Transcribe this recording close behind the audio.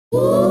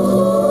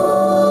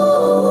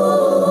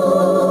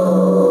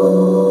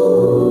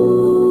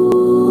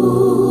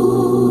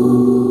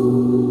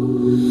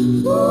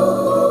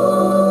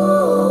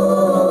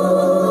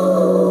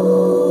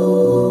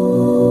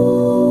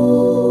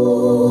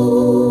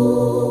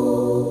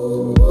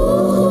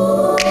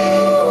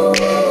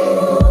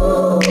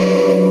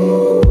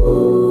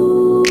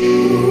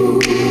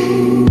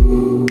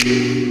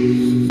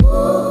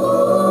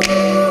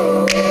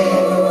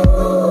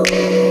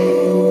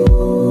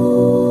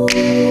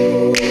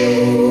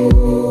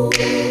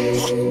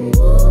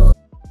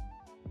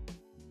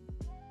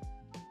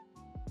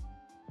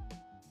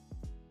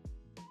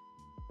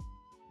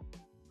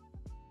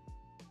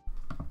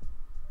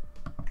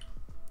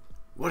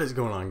What is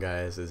going on,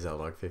 guys? It's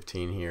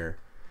Zeldog15 here,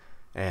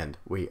 and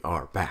we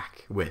are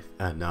back with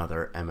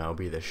another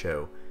MLB The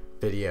Show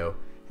video.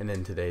 And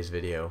in today's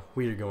video,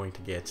 we are going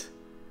to get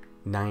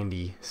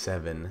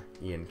 97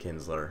 Ian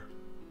Kinsler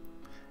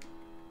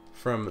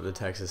from the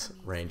Texas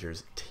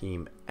Rangers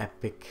team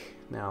Epic.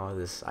 Now,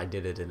 I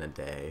did it in a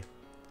day.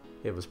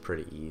 It was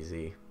pretty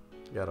easy.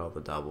 Got all the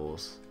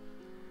doubles.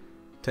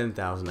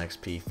 10,000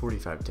 XP,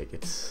 45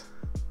 tickets.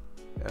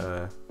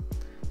 The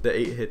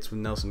 8 hits with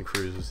Nelson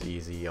Cruz was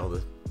easy. All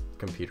the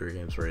computer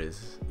games were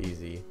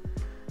easy.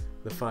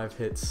 The 5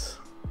 hits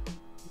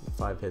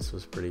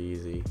was pretty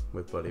easy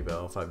with Buddy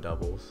Bell. 5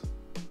 doubles.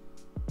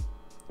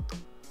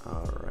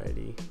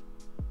 Alrighty.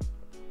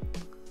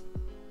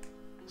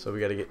 So we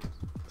got to get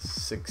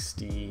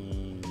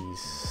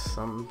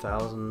 60-something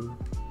thousand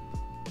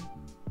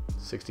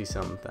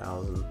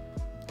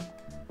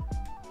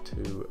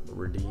to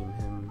redeem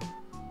him.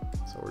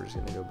 So we're just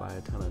gonna go buy a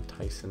ton of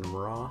Tyson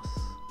Ross.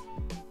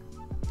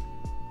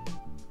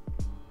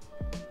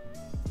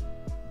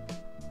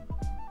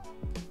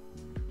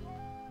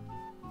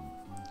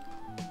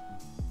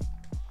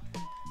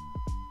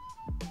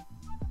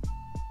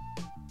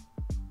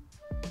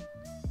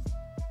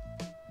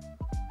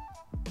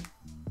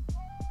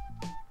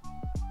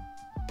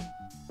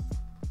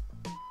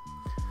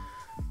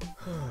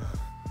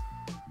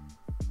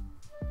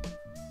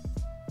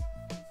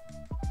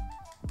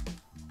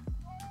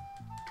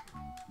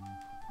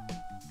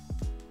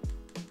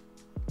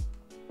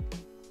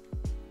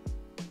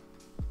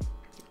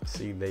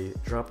 See, they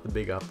dropped the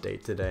big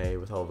update today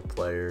with all the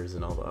players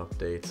and all the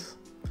updates.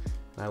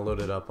 And I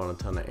loaded up on a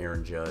ton of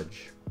Aaron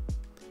Judge.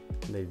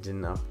 They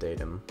didn't update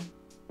him.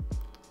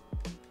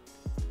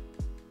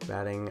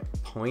 Batting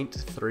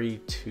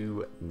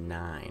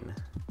 .329.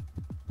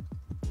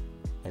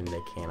 And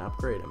they can't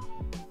upgrade him.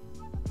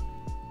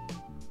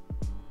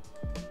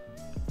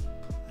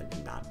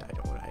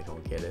 I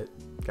don't get it.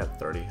 Got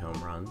 30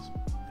 home runs.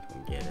 I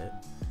don't get it.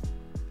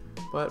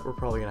 But we're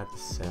probably gonna have to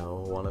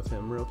sell one of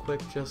him real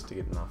quick just to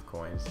get enough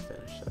coins to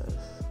finish this,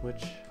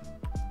 which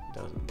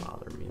doesn't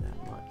bother me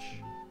that much.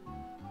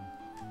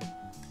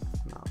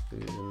 Not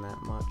losing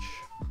that much.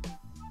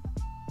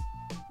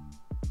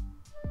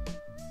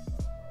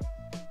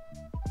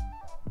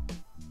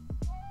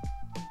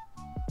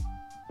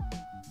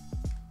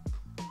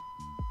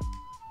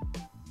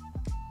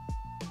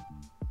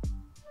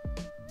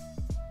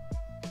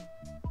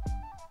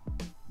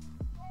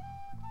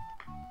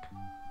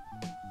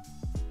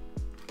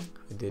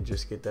 I did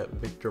just get that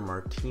Victor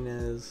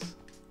Martinez,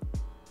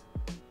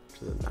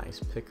 which is a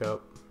nice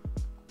pickup.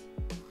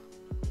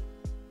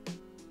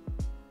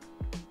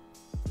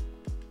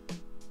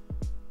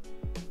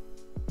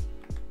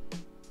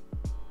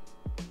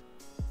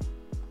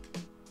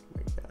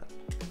 We got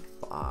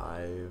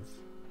 5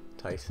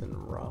 Tyson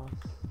Ross.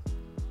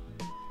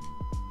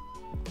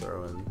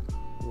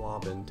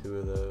 Lobbing 2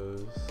 of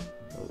those.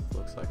 Oh,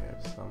 looks like I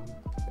have some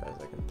guys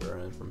I can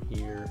throw in from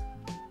here.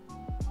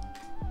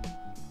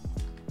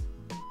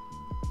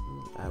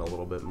 Add a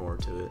little bit more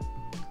to it,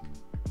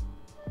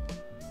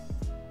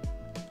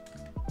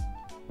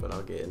 but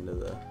I'll get into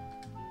the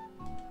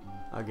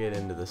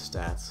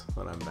stats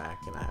when I'm back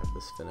and I have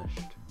this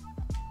finished.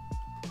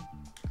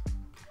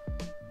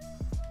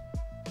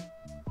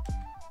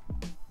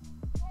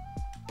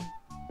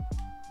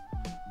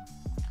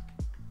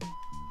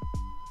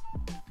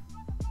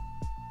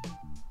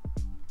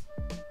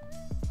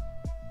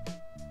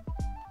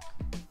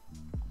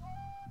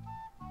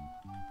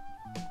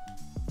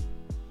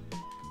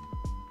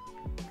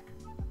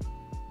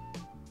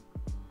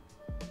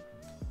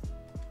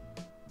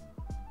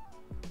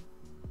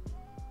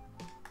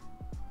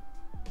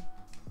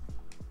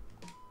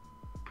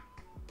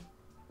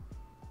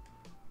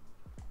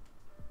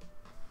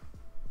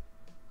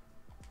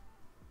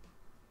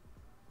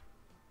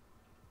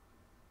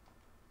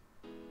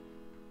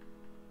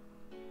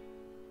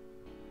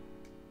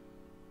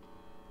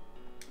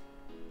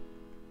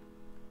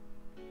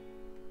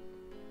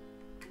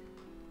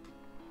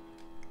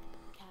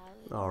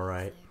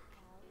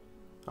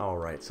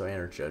 Alright, so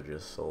Aaron Judge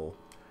is sold.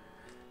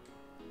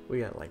 We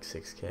got like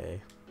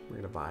 6K. We're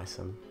gonna buy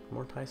some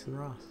more Tyson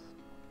Ross.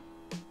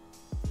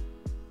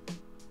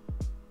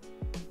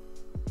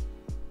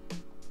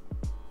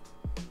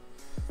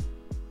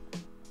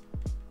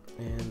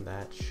 And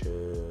that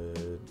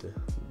should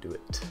do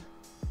it.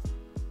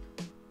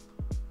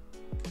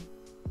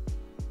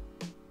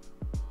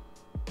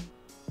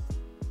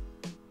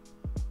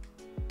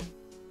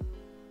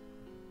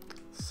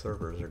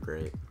 Servers are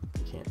great,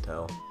 you can't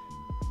tell.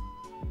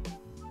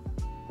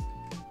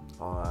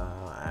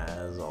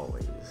 As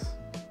always.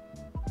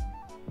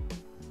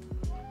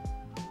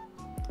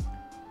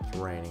 It's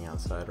raining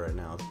outside right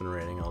now. It's been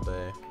raining all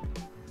day.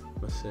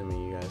 I'm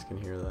assuming you guys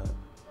can hear that.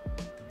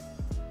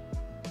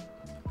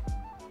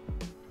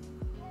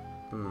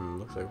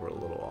 Looks like we're a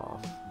little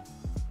off.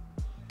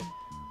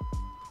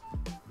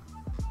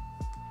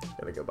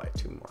 Gotta go buy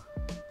 2 more.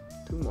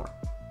 2 more.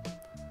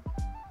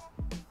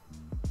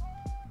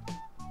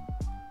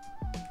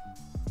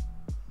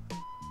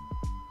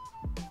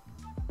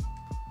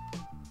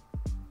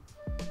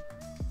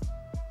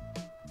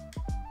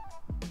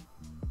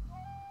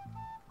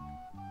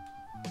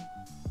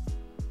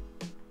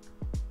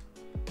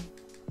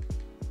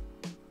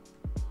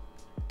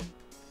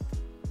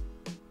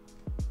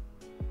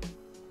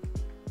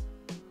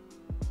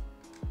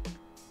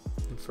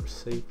 for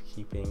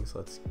safekeepings,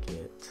 let's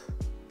get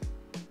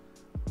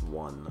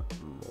one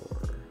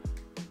more.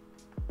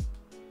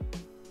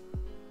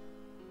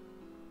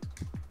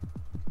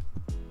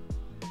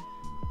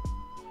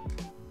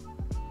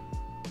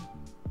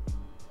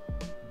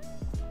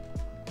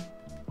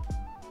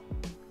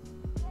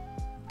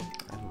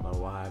 I don't know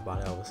why I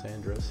bought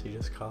Alessandros. He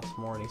just costs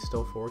more and he's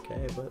still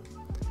 4K, but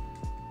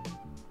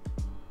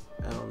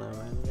I don't know,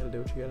 man. You gotta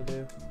do what you gotta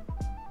do.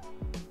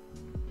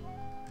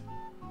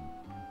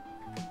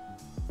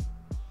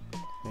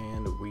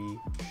 And we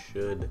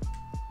should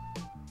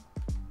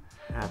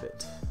have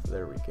it.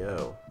 There we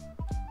go.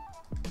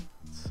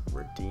 Let's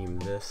redeem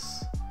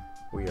this.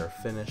 We are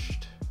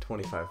finished.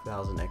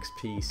 25,000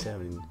 XP,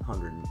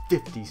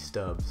 750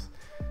 stubs,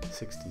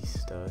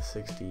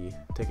 60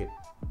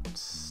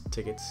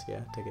 tickets,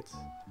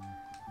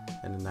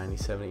 and a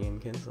 97 Ian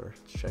Kinsler.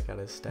 Let's check out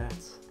his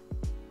stats.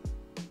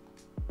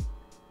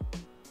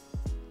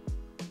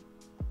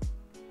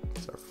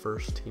 It's our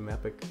first Team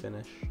Epic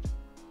finished.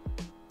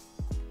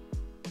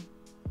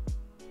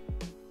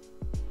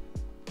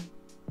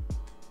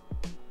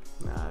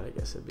 Nah, I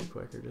guess it'd be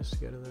quicker just to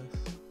go to this.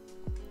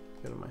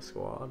 Go to my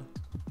squad.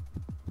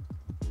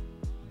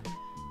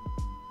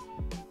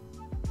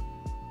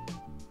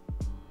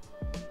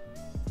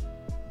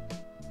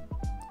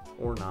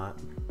 Or not.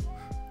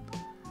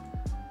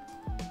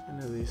 I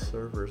know these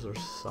servers are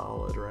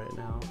solid right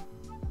now.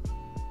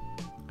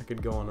 I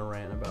could go on a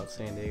rant about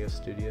San Diego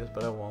studios,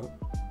 but I won't.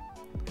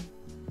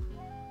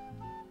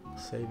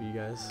 Save you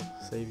guys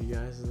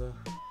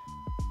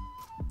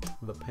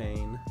the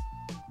pain.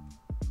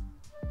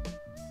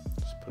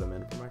 Just put him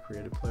in for my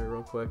creative player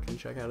real quick and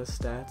check out his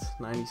stats.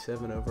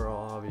 97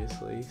 overall,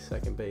 obviously.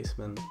 Second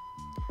baseman.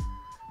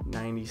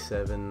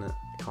 97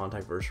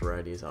 contact versus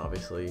righty is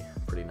obviously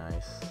pretty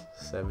nice.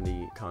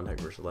 70 contact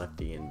versus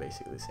lefty, and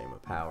basically the same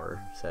with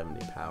power.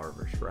 70 power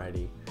versus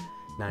righty.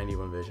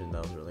 91 vision,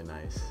 that was really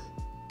nice.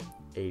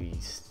 80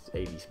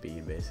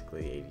 speed,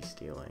 basically 80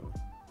 stealing.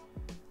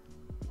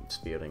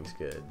 Fielding's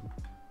good.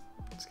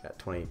 It's got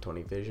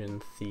 20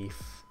 vision,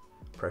 thief,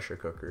 pressure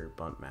cooker,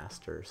 bunt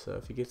master. So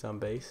if he gets on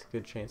base,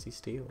 good chance he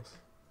steals.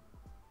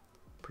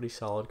 Pretty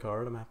solid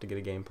card. I'm gonna have to get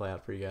a gameplay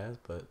out for you guys,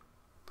 but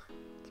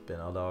it's been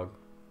all dog.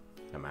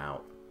 I'm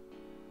out.